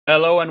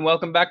Hello and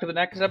welcome back to the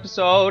next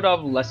episode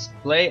of Let's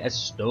Play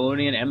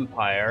Estonian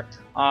Empire,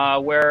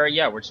 where,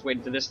 yeah, we're just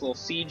waiting for this little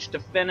siege to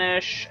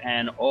finish,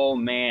 and oh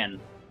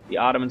man, the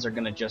Ottomans are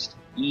gonna just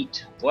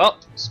eat. Well,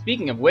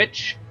 speaking of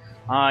which,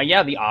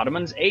 yeah, the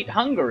Ottomans ate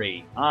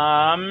Hungary.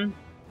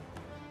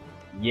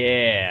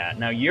 Yeah,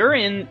 now you're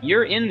in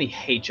the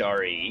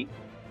HRE,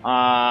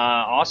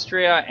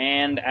 Austria,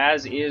 and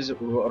as is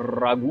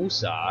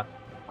Ragusa,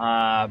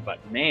 but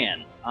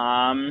man,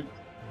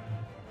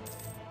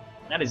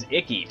 that is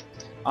icky.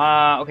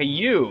 Okay,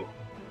 you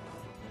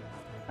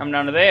come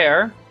down to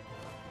there,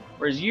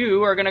 whereas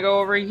you are gonna go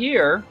over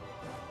here,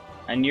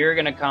 and you're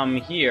gonna come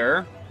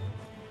here,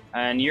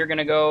 and you're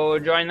gonna go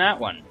join that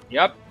one.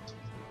 Yep.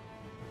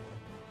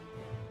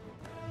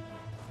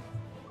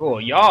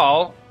 Cool,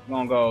 y'all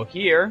gonna go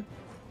here.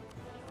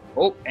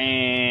 Oh,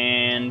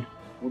 and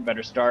we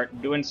better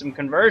start doing some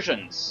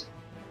conversions.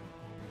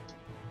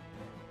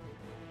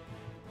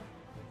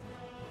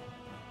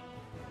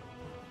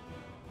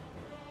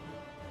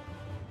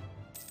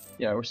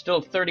 Yeah, we're still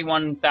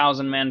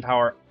 31,000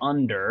 manpower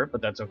under,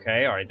 but that's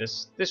okay. All right,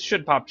 this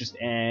should pop just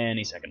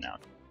any second now.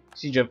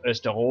 Siege of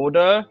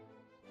Osterode.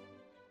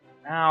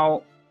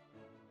 Now,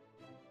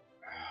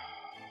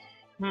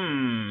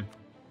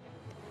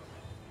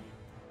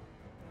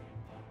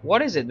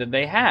 what is it that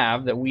they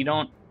have that we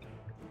don't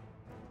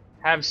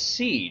have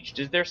sieged?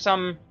 Is there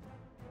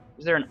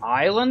an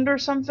island or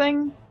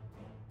something?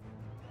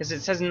 Because it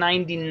says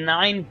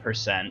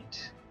 99%.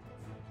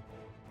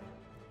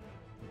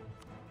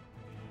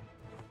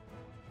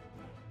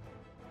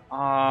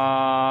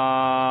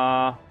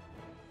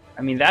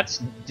 I mean, that's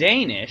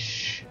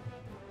Danish.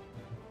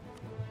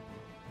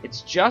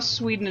 It's just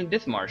Sweden and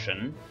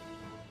Dithmarschen.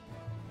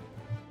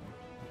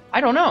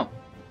 I don't know.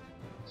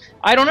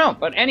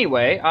 But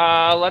anyway,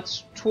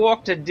 let's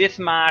talk to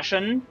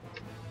Dithmarschen.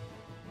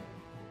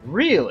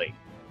 Really?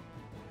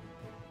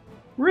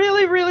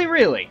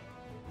 Really?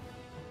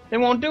 They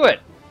won't do it.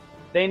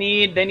 They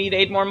need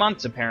 8 more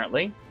months,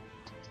 apparently.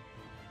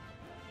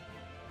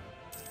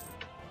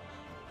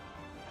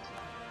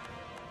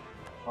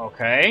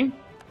 Okay.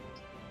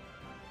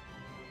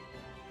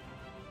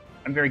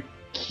 I'm very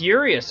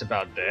curious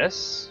about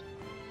this.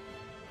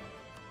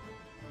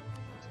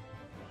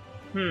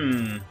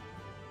 Okay,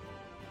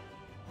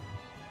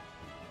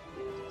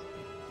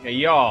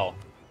 y'all,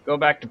 go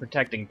back to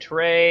protecting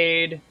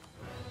trade.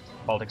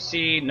 Baltic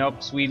Sea,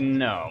 nope. Sweden,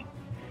 no.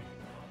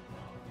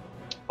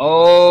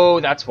 Oh,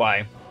 that's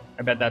why.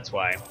 I bet that's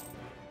why.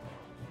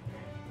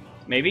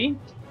 Maybe?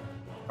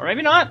 Or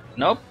maybe not.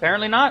 Nope,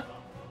 apparently not.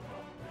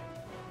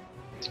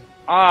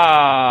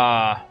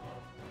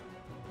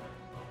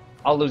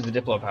 I'll lose the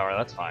Diplo power,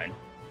 that's fine.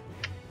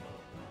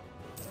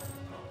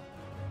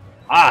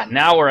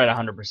 Now we're at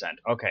 100%.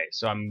 Okay,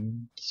 so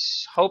I'm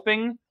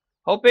hoping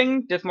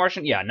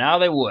Dithmarschen, yeah, now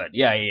they would.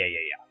 Yeah.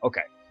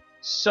 Okay.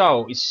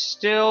 So, it's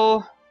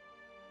still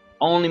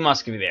only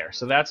Muscovy there,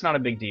 so that's not a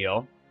big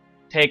deal.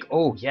 Take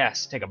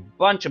a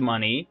bunch of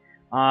money,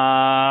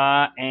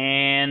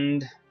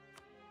 and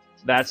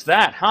that's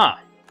that, huh?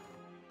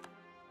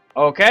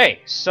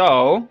 Okay,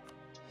 so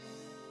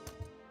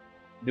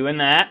doing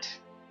that.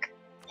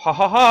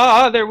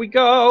 There we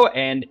go,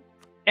 and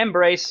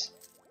embrace.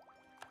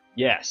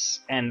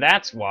 Yes, and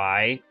that's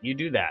why you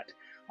do that.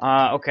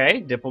 Okay,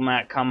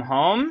 diplomat, come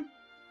home,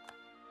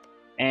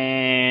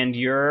 and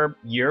you're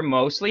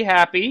mostly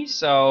happy,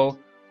 so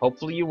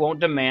hopefully you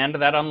won't demand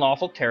that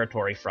unlawful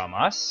territory from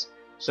us.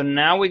 So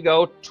now we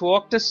go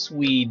talk to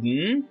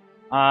Sweden.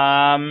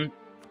 Definitely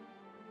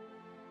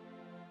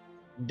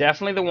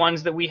the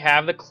ones that we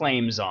have the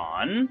claims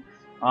on.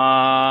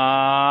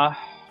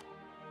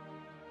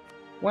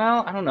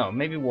 Well, I don't know.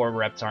 Maybe war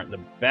reps aren't the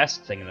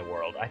best thing in the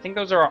world. I think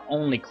those are our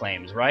only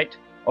claims, right?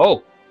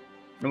 Oh!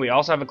 No, we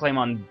also have a claim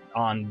on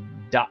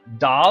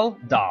Dal?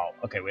 Dal.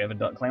 Okay, we have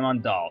a claim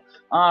on Dal.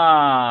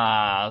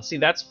 Let's see,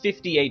 that's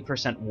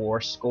 58% war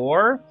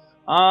score.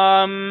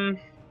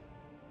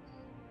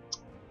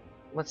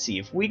 Let's see,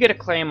 if we get a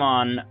claim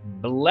on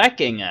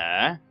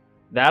Blekinge,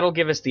 that'll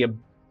give us the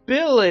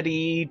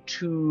ability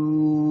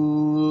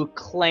to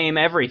claim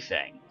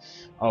everything.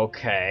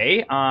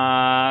 Okay,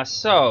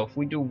 so if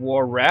we do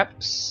war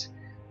reps,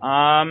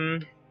 oh,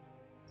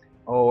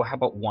 how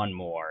about one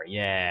more?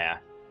 Yeah.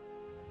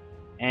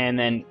 And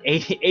then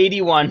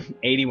 81,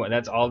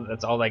 that's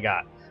all they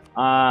got.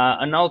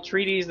 Annul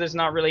treaties, there's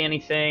not really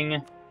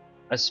anything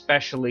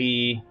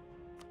especially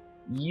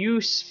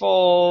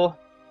useful.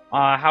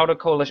 How to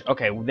coalition,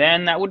 okay,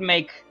 then that would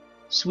make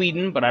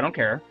Sweden, but I don't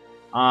care.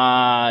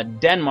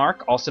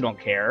 Denmark, also don't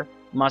care.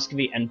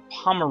 Muscovy, and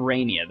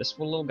Pomerania. This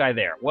little guy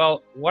there.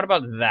 Well, what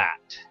about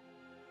that?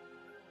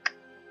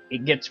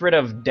 It gets rid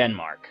of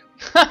Denmark.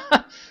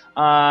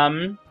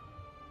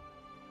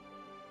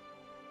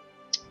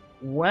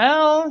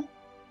 Well,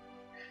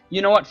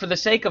 you know what? For the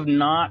sake of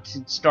not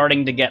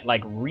starting to get,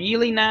 like,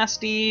 really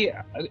nasty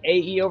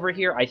AE over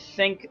here, I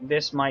think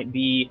this might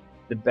be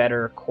the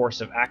better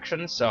course of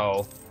action,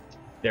 so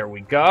there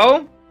we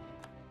go.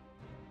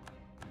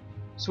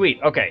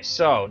 Sweet. Okay,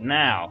 so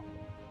now,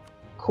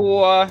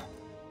 Kua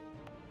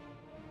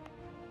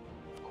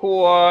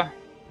core,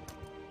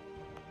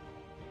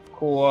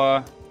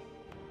 core,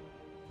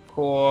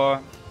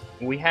 core.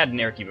 We had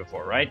Nerki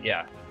before, right?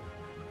 Yeah.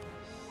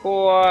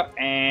 Core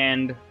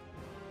and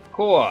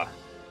core.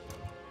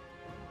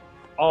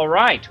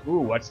 Alright. Ooh,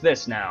 what's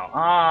this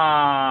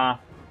now?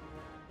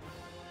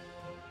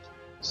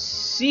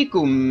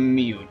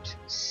 Sikumute.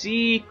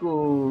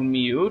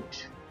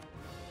 Sikumute.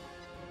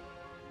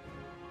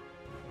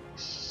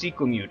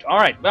 Sikumute.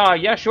 Alright.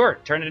 Yeah, sure.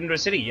 Turn it into a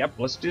city. Yep,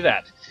 let's do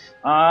that.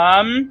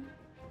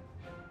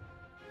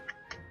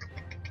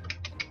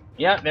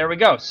 Yeah, there we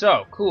go.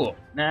 So, cool.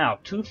 Now,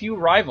 too few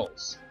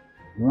rivals.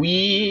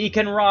 We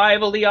can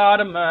rival the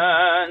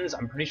Ottomans.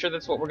 I'm pretty sure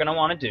that's what we're going to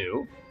want to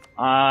do.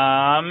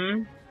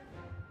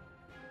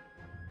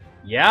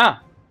 Yeah.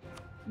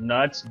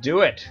 Let's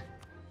do it.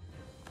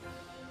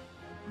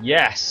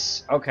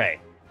 Yes. Okay.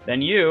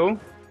 Then you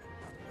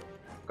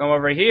go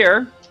over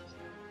here.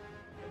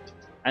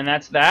 And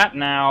that's that.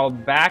 Now,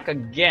 back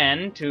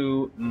again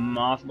to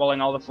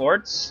mothballing all the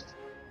forts.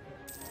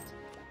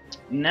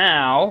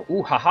 Now,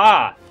 ooh,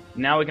 haha.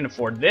 Now we can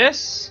afford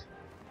this.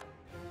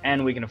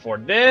 And we can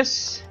afford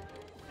this.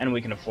 And we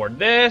can afford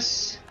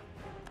this.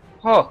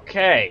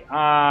 Okay.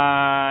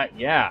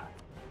 Yeah.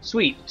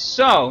 Sweet.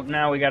 So,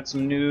 now we got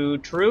some new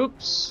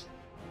troops.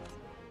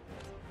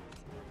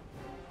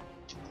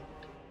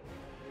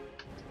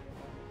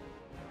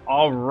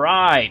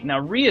 Alright.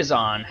 Now,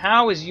 Ryazan,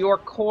 how is your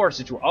core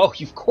situation? Oh,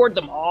 you've cored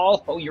them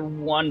all? Oh, you're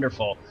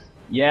wonderful.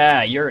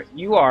 Yeah,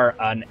 you are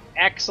an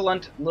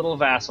excellent little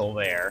vassal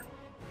there.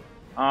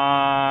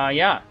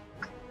 Yeah.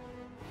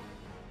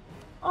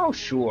 Oh,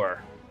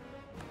 sure.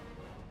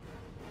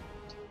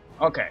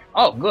 Okay.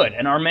 Oh, good.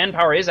 And our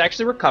manpower is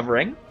actually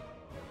recovering.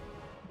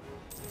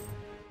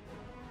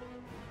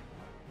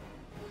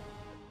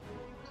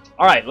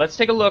 Alright, let's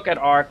take a look at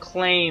our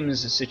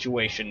claims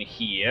situation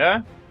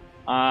here.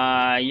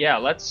 Yeah,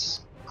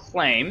 let's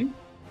claim.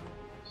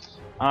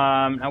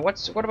 Now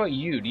what about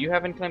you? Do you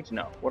have any claims?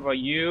 No. What about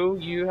you?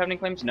 You have any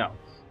claims? No.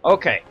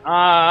 Okay,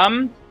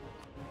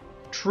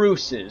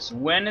 truces.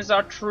 When is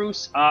our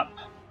truce up?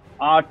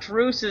 Our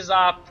truce is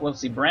up.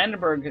 Let's see,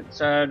 Brandenburg, it's,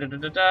 20,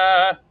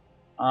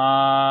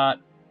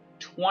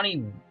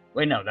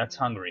 wait, no, that's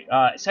Hungary.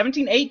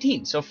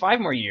 1718, so 5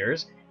 more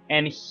years.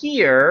 And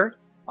here,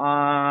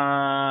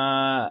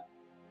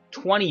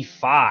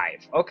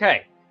 25.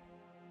 Okay.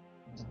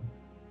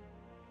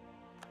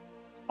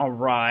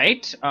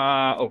 Alright.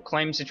 Oh,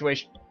 claim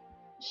situation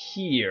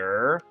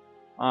here.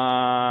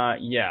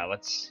 Yeah,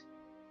 let's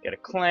get a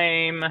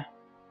claim.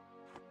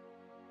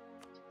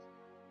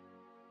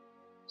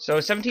 So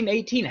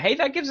 1718. Hey,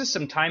 that gives us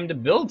some time to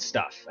build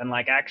stuff. And,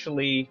 like,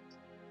 actually...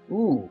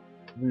 Ooh,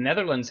 the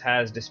Netherlands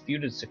has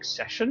disputed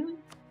succession?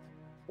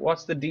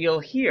 What's the deal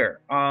here?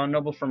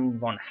 Noble from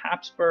von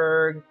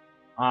Habsburg.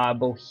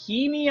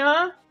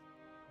 Bohemia?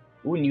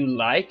 Ooh, and you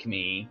like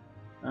me.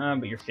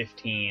 But you're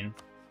 15.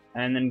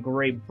 And then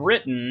Great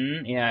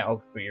Britain... Yeah,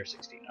 oh, but you're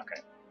 16.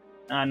 Okay.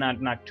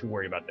 Not too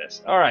worried about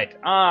this. Alright,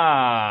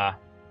 I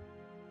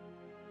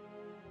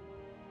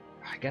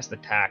guess the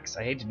tax.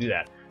 I hate to do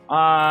that.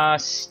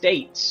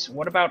 States.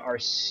 What about our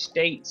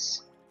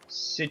states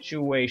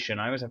situation?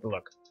 I always have to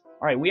look.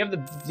 Alright, we have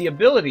the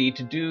ability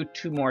to do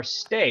 2 more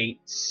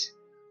states.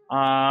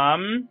 But,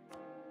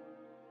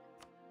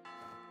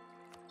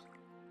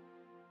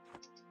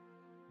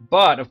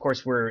 of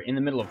course, we're in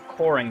the middle of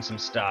coring some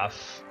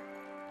stuff.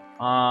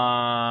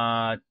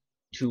 To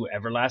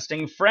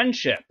everlasting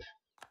friendship.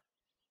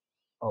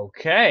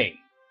 Okay.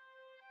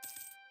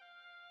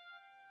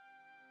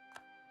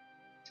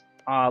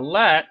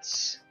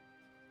 Let's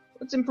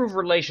improve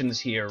relations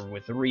here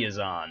with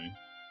Ryazan,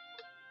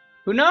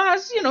 who now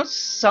has, you know,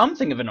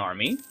 something of an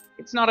army.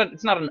 It's not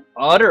an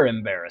utter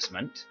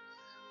embarrassment.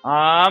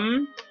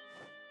 Alright,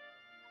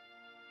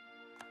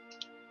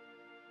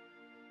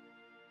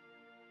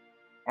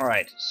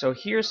 so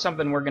here's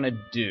something we're gonna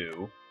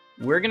do.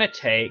 We're gonna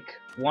take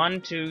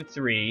 1, 2,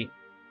 3,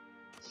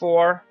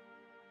 4,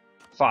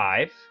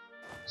 5,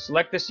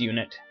 select this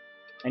unit,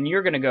 and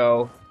you're gonna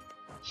go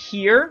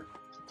here,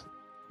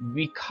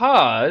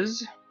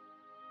 because,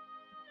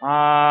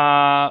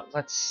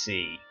 let's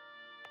see.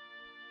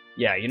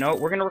 Yeah, you know what,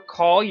 we're gonna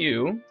recall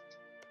you, and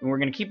we're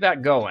gonna keep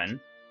that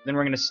going, then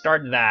we're gonna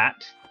start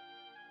that.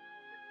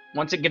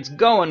 Once it gets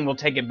going, we'll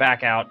take it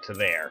back out to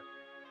there.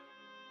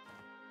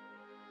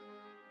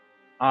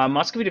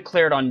 Muscovy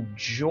declared on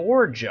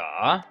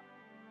Georgia.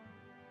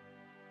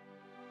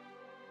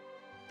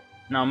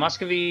 No,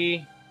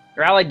 Muscovy,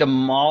 you're allied to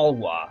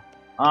Malwa.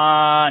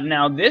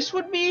 Now this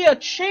would be a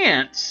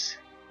chance.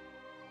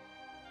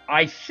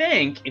 I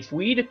think if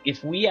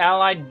we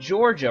allied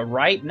Georgia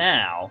right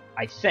now,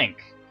 I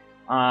think.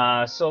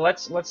 So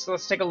let's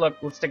take a look.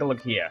 Let's take a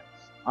look here.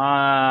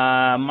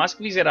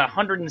 Muscovy's at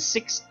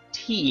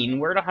 116.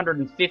 We're at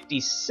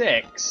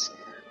 156.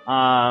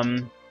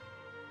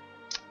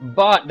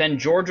 But then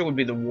Georgia would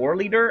be the war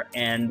leader,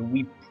 and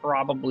we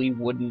probably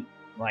wouldn't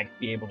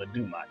be able to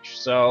do much.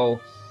 So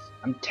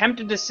I'm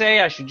tempted to say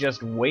I should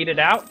just wait it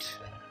out.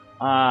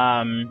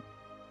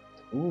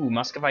 Ooh,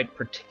 Muscovite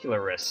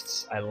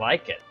particularists. I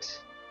like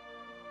it.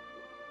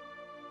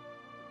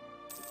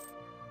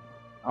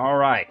 All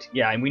right.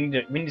 Yeah, and we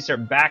need to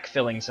start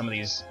backfilling some of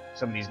these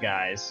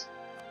guys.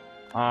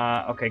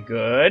 Okay,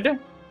 good.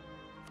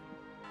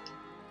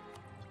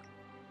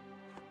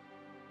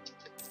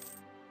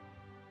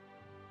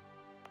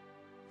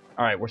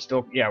 All right, we're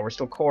still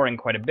coring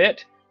quite a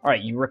bit. All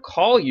right, you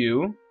recall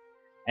you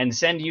and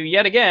send you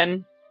yet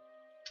again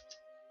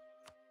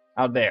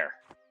out there.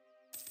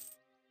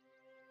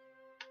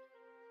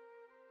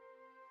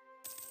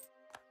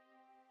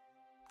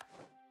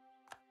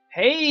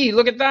 Hey,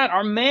 look at that!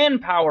 Our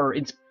manpower,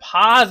 it's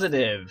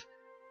positive.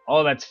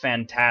 Oh, that's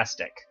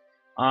fantastic.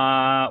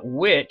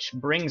 Which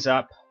brings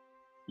up,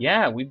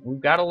 yeah,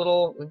 we've got a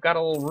little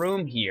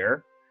room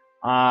here.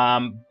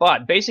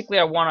 But basically,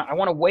 I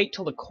wanna wait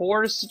till the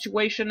core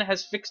situation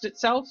has fixed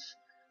itself,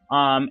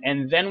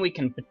 and then we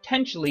can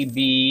potentially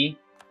be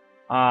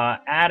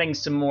adding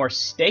some more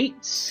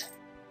states.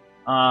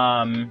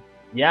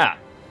 Yeah,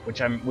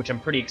 which I'm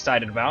pretty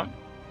excited about.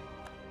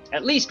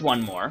 At least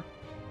one more.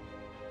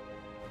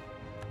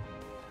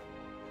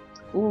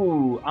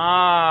 Ooh,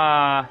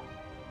 oh,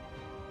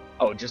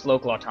 just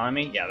local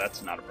autonomy? Yeah,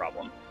 that's not a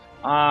problem.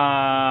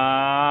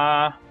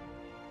 How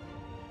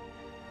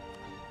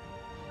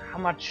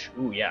much?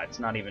 Ooh, yeah, it's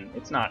not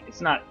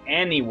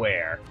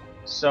anywhere.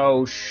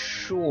 So,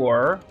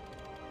 sure.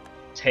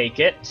 Take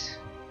it.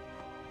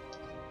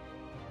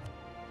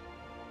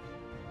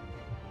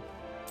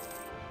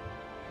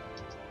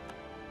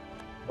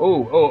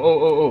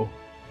 Oh.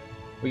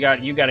 You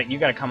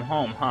gotta come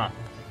home, huh?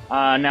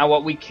 Now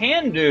what we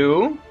can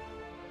do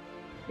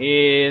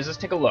is, let's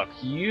take a look.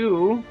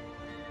 You,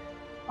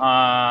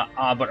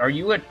 but are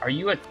you at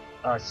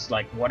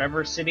like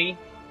whatever city?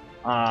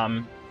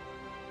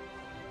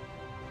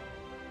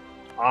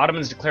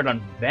 Ottomans declared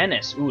on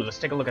Venice. Ooh, let's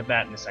take a look at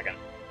that in a second.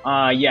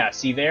 Yeah,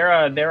 see,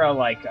 they're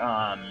like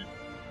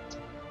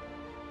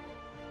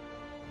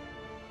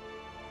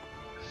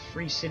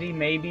free city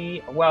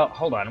maybe. Well,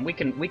 hold on, we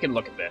can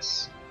look at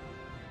this.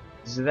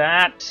 Is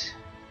that?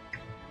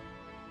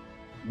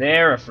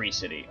 They're a free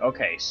city.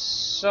 Okay,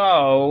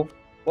 so.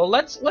 Well,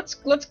 let's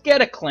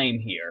get a claim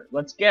here.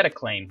 Let's get a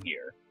claim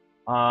here.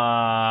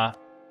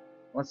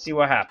 Let's see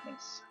what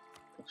happens.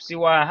 See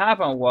what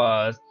happened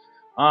was,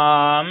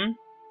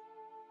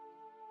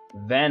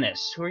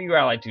 Venice. Who are you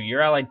allied to?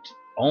 You're allied to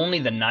only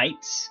the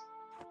knights?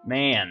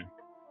 Man.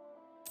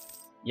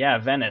 Yeah,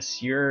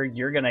 Venice.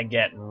 You're gonna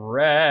get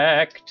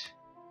wrecked.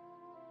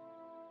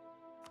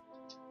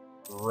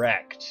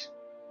 Wrecked.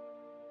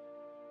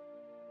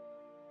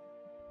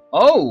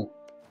 Oh.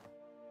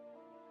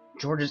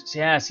 Georgia's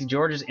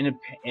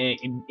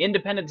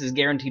independence is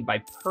guaranteed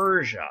by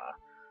Persia,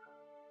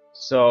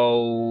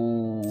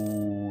 so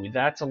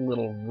that's a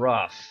little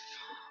rough,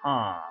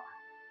 huh?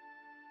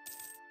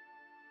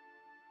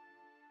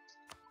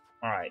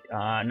 All right,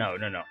 no.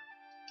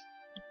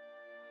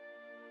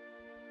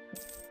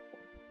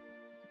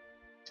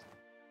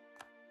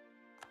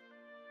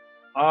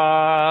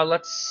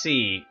 Let's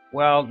see.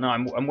 Well, no,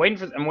 I'm waiting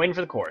for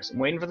the course. I'm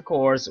waiting for the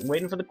course.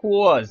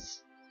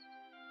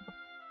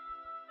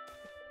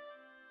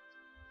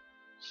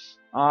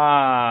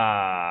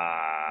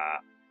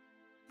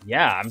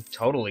 Yeah, I'm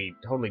totally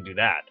do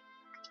that.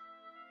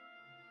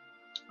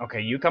 Okay,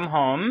 you come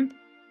home,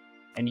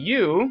 and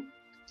you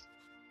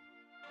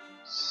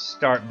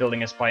start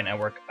building a spy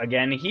network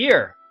again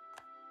here.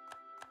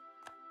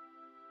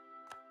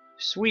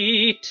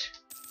 Sweet.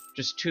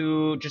 Just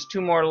two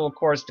more little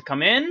cores to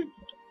come in.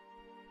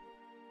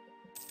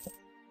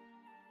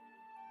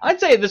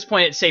 I'd say at this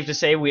point it's safe to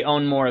say we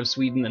own more of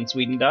Sweden than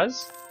Sweden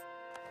does.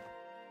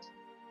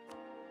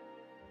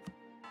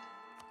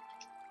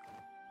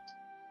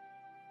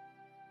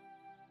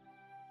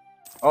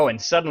 Oh,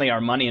 and suddenly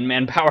our money and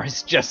manpower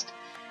is just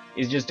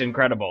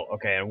incredible.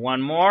 Okay,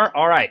 one more.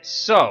 All right,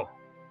 so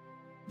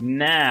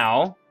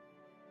now,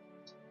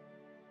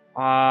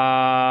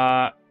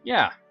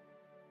 yeah.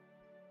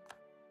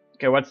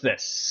 Okay, what's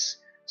this?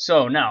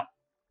 So now,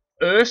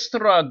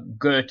 Östra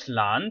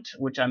Götland,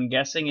 which I'm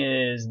guessing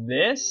is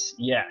this.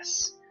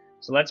 Yes.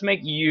 So let's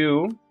make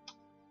you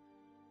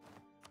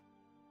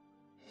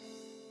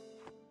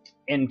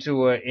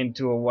into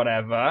a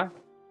whatever.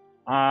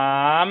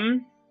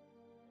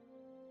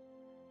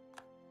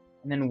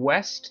 And then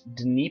West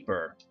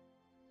Dnieper.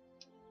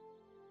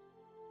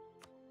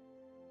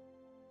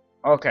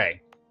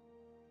 Okay.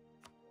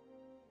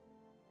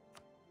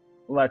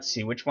 Let's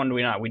see, which one do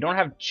we not? We don't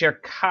have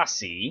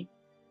Cherkasy,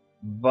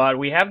 but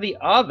we have the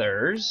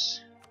others.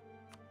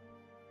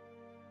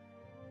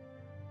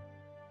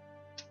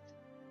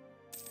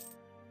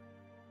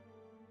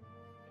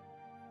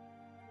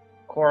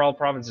 Core all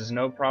provinces.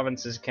 No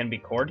provinces can be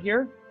cored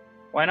here?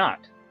 Why not?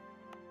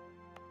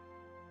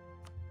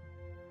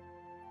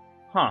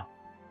 Huh.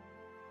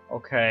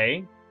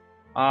 Okay.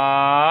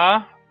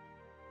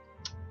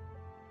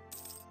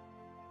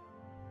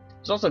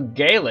 There's also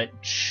Gaelic.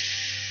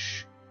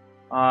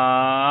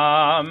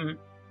 Come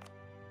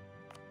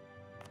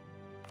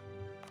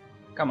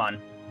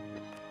on.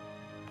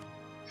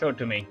 Show it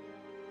to me.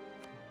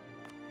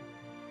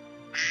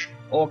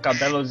 Oh,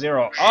 Cabello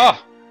 0.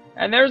 Oh!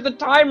 And there's the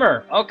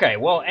timer! Okay,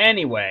 well,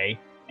 anyway,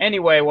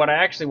 what I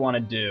actually want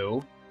to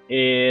do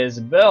is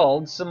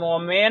build some more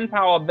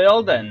manpower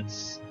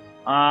buildings.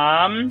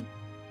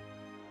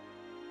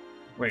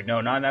 Wait,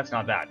 no, that's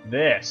not that.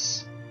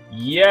 This.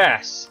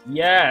 Yes,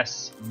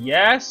 yes,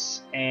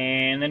 yes.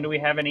 And then do we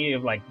have any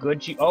of, like,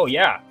 good cheap... Oh,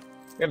 yeah.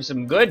 We have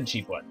some good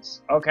cheap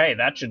ones. Okay,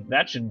 that should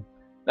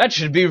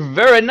be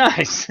very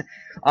nice.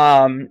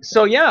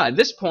 So yeah, at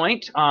this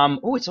point,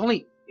 oh, it's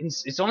only in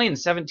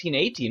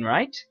 1718,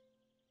 right?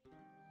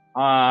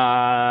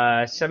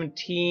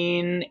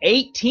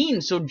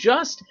 1718. So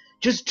just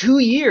 2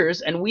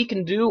 years, and we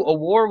can do a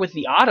war with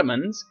the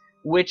Ottomans,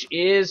 which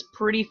is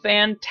pretty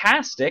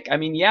fantastic. I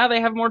mean, yeah, they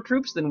have more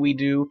troops than we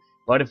do,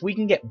 but if we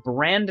can get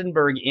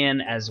Brandenburg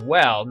in as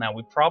well, now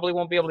we probably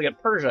won't be able to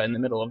get Persia in the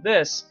middle of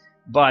this,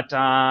 but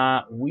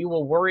we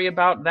will worry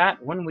about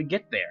that when we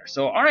get there.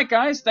 So, alright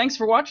guys, thanks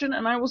for watching,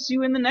 and I will see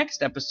you in the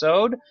next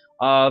episode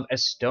of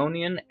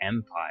Estonian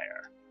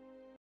Empire.